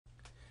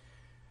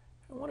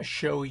I want to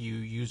show you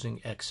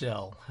using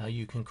Excel how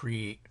you can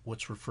create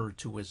what's referred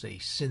to as a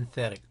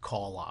synthetic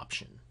call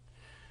option.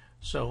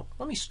 So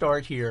let me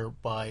start here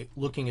by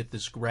looking at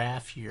this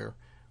graph here,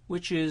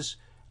 which is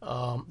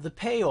the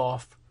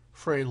payoff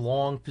for a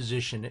long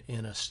position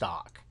in a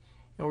stock.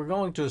 And we're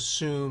going to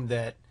assume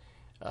that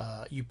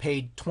you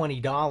paid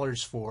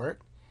 $20 for it.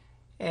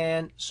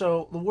 And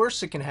so the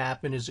worst that can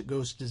happen is it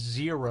goes to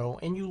zero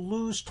and you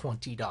lose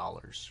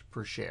 $20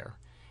 per share.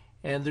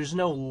 And there's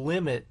no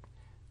limit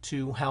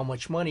to how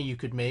much money you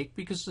could make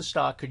because the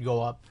stock could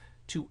go up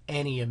to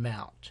any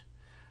amount.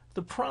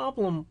 The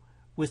problem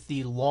with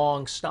the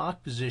long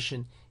stock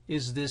position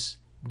is this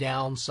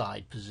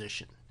downside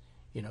position.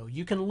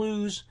 You can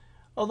lose,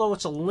 although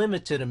it's a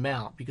limited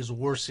amount, because the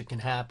worst that can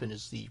happen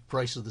is the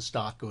price of the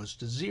stock goes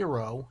to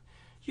zero,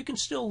 you can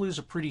still lose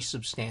a pretty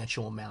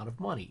substantial amount of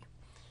money.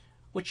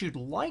 What you'd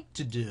like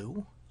to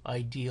do,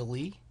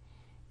 ideally,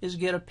 is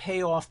get a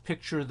payoff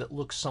picture that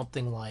looks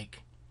something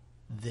like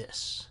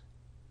this.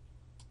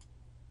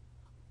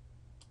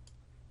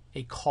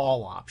 A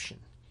call option.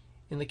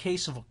 In the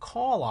case of a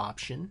call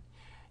option,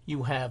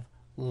 you have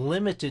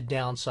limited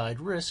downside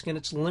risk, and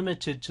it's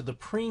limited to the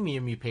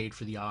premium you paid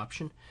for the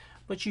option,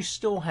 but you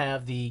still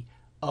have the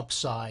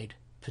upside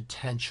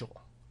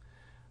potential.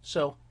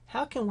 So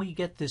how can we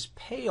get this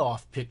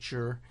payoff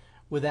picture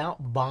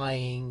without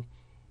buying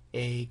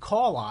a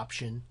call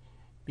option,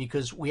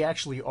 because we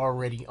actually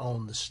already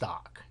own the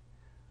stock?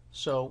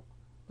 So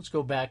let's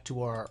go back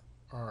to our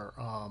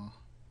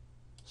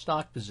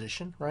stock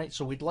position, right?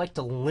 So we'd like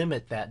to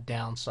limit that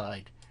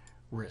downside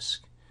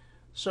risk.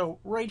 So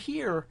right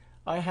here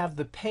I have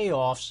the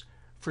payoffs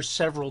for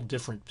several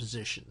different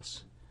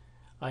positions.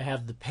 I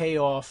have the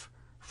payoff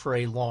for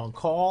a long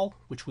call,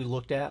 which we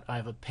looked at. I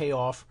have a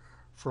payoff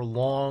for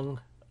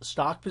long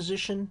stock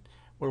position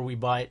where we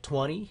buy at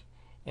 20,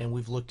 and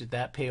we've looked at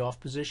that payoff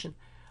position.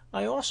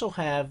 I also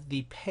have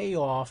the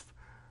payoff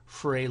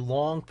for a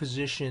long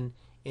position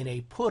in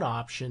a put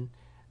option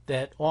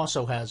that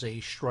also has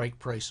a strike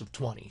price of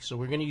 20. So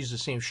we're going to use the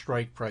same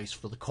strike price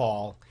for the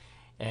call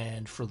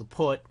and for the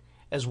put,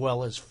 as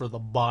well as for the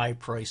buy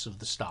price of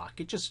the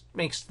stock. It just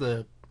makes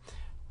the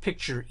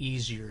picture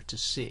easier to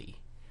see.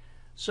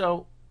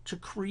 So to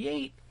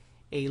create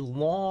a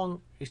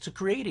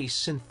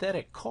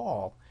synthetic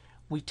call,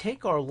 we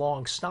take our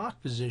long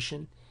stock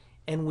position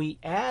and we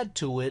add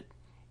to it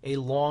a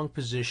long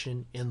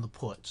position in the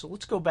put. So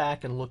let's go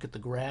back and look at the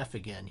graph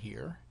again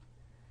here.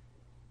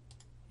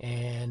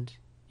 And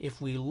if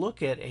we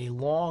look at a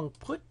long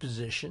put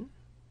position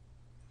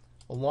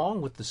along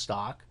with the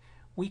stock,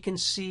 we can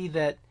see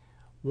that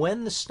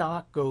when the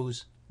stock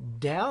goes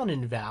down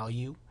in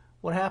value,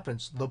 what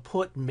happens? The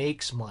put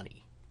makes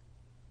money.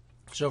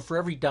 So for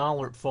every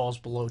dollar it falls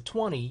below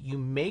 20, you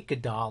make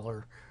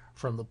 $1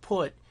 from the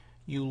put,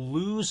 you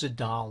lose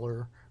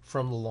 $1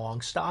 from the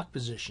long stock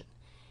position.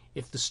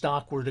 If the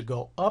stock were to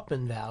go up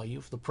in value,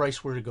 if the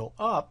price were to go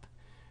up,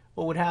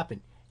 what would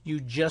happen? You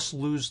just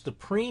lose the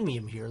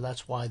premium here.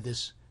 That's why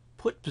this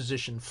put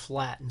position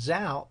flattens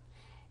out.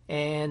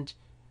 And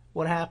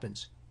what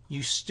happens?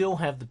 You still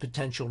have the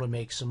potential to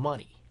make some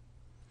money.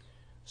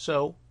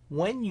 So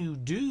when you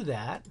do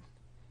that,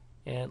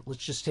 and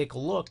let's just take a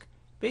look,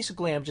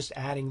 basically I'm just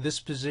adding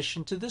this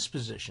position to this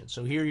position.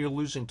 So here you're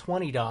losing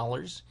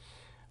 $20,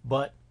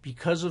 but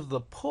because of the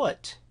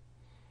put,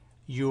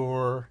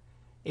 you're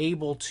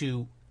able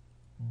to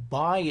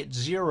buy at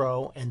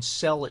 0 and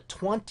sell at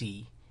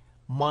 20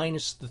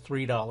 minus the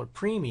 $3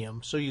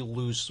 premium, so you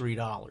lose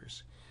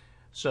 $3.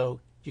 So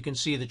you can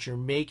see that you're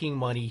making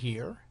money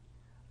here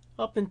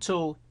up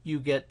until you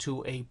get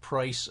to a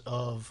price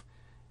of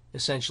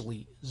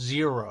essentially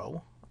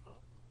 0,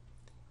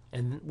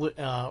 and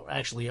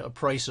actually a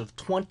price of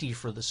 20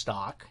 for the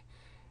stock.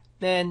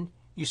 Then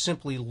you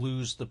simply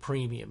lose the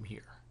premium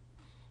here.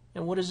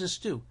 And what does this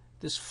do?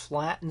 This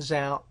flattens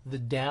out the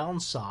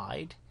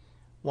downside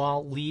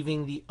while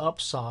leaving the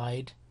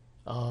upside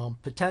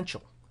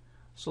potential.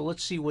 So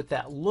let's see what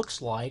that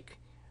looks like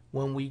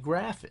when we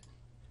graph it.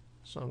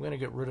 So I'm going to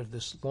get rid of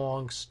this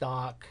long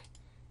stock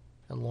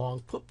and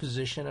long put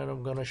position, and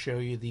I'm going to show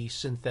you the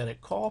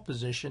synthetic call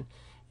position.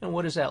 And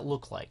what does that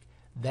look like?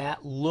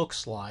 That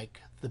looks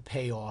like the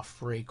payoff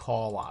for a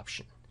call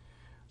option.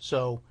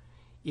 So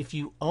if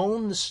you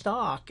own the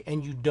stock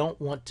and you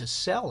don't want to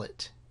sell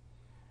it,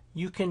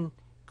 you can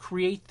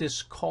create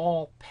this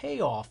call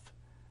payoff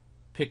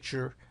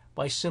picture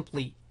by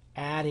simply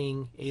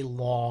adding a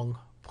long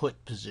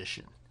put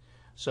position.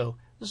 So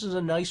this is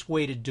a nice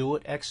way to do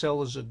it.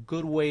 Excel is a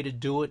good way to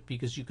do it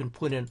because you can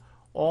put in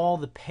all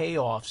the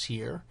payoffs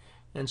here.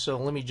 And so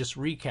let me just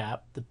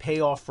recap. The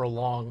payoff for a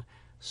long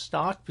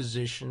stock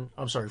position,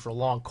 for a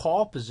long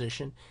call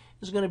position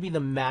is going to be the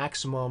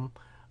maximum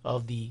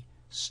of the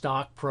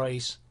stock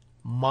price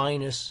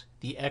minus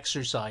the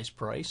exercise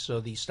price. So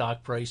the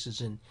stock price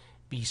is in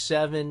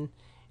B7.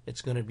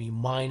 It's going to be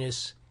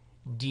minus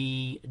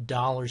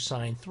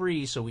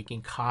 $3, so we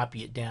can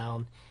copy it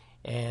down,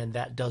 and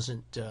that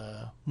doesn't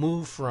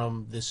move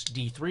from this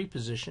D3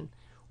 position,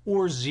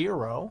 or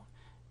 0,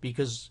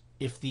 because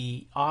if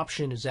the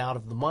option is out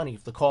of the money,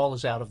 if the call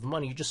is out of the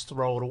money, you just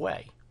throw it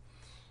away.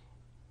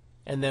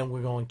 And then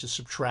we're going to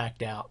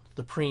subtract out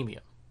the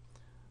premium.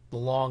 The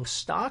long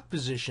stock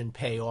position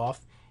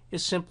payoff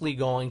is simply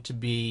going to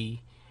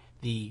be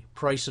the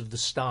price of the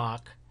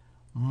stock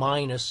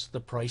minus the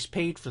price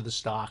paid for the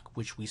stock,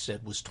 which we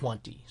said was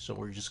 20. So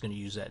we're just going to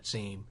use that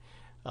same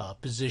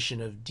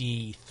position of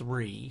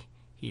D3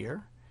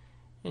 here.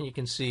 And you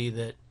can see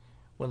that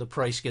when the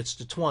price gets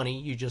to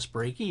 20, you just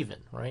break even,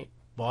 right?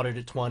 Bought it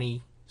at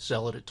 20,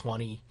 sell it at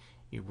 20,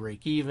 you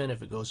break even.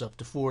 If it goes up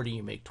to 40,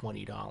 you make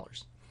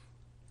 $20.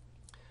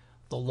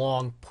 The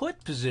long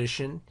put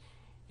position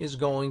is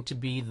going to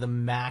be the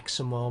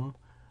maximum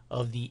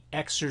of the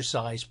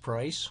exercise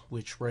price,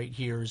 which right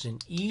here is in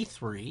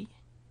E3.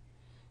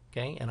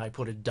 Okay, and I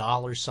put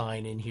a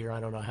 $sign in here. I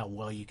don't know how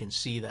well you can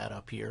see that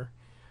up here.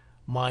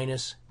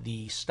 Minus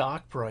the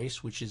stock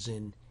price, which is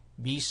in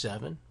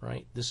B7,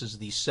 right? This is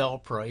the sell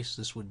price.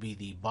 This would be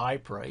the buy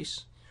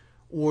price,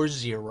 or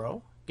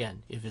 0.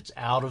 Again, if it's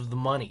out of the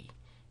money,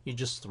 you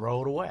just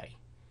throw it away.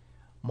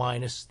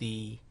 Minus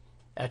the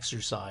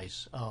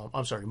exercise,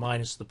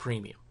 minus the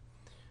premium.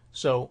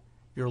 So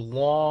your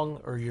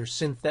long or your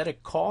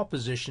synthetic call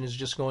position is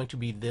just going to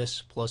be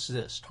this plus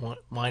this.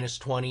 Minus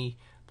 20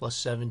 plus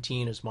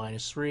 17 is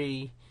minus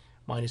 3.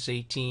 Minus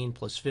 18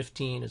 plus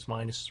 15 is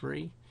minus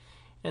 3.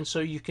 And so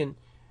you can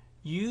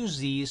use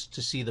these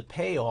to see the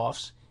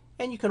payoffs,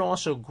 and you can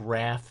also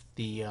graph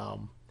the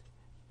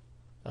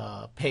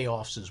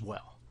payoffs as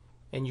well.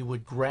 And you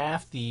would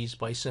graph these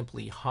by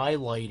simply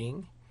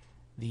highlighting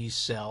these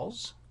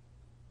cells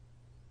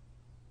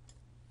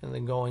and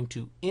then going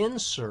to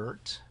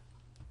insert.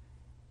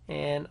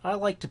 And I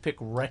like to pick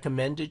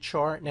recommended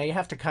chart. Now you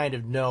have to kind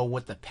of know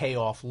what the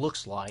payoff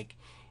looks like.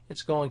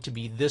 It's going to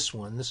be this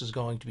one. This is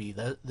going to be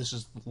this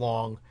is the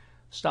long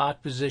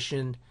stock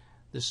position.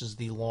 This is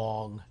the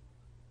long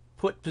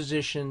put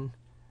position.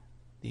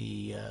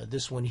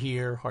 This one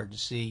here, hard to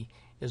see,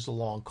 is the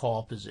long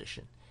call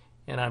position.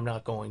 And I'm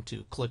not going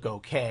to click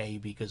OK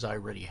because I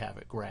already have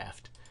it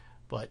graphed.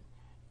 But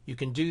you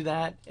can do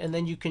that, and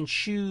then you can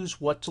choose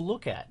what to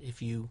look at.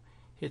 If you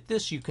hit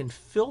this, you can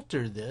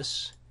filter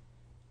this.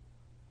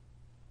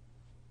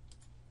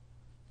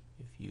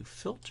 If you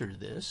filter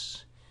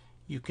this,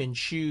 you can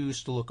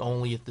choose to look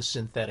only at the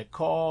synthetic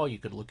call. You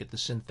could look at the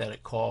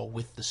synthetic call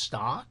with the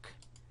stock.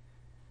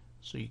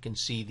 So you can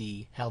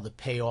see how the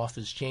payoff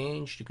has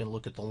changed. You can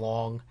look at the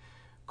long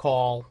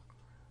call,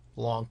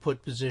 long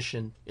put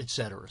position,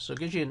 etc. So it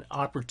gives you an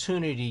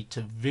opportunity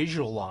to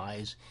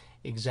visualize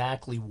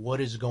exactly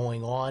what is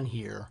going on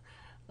here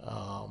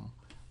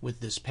with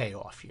this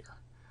payoff here.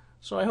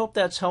 So I hope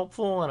that's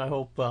helpful, and I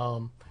hope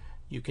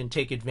you can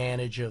take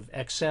advantage of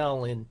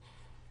Excel in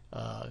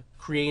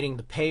creating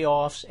the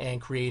payoffs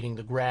and creating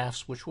the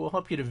graphs, which will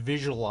help you to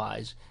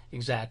visualize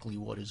exactly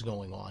what is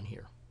going on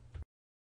here.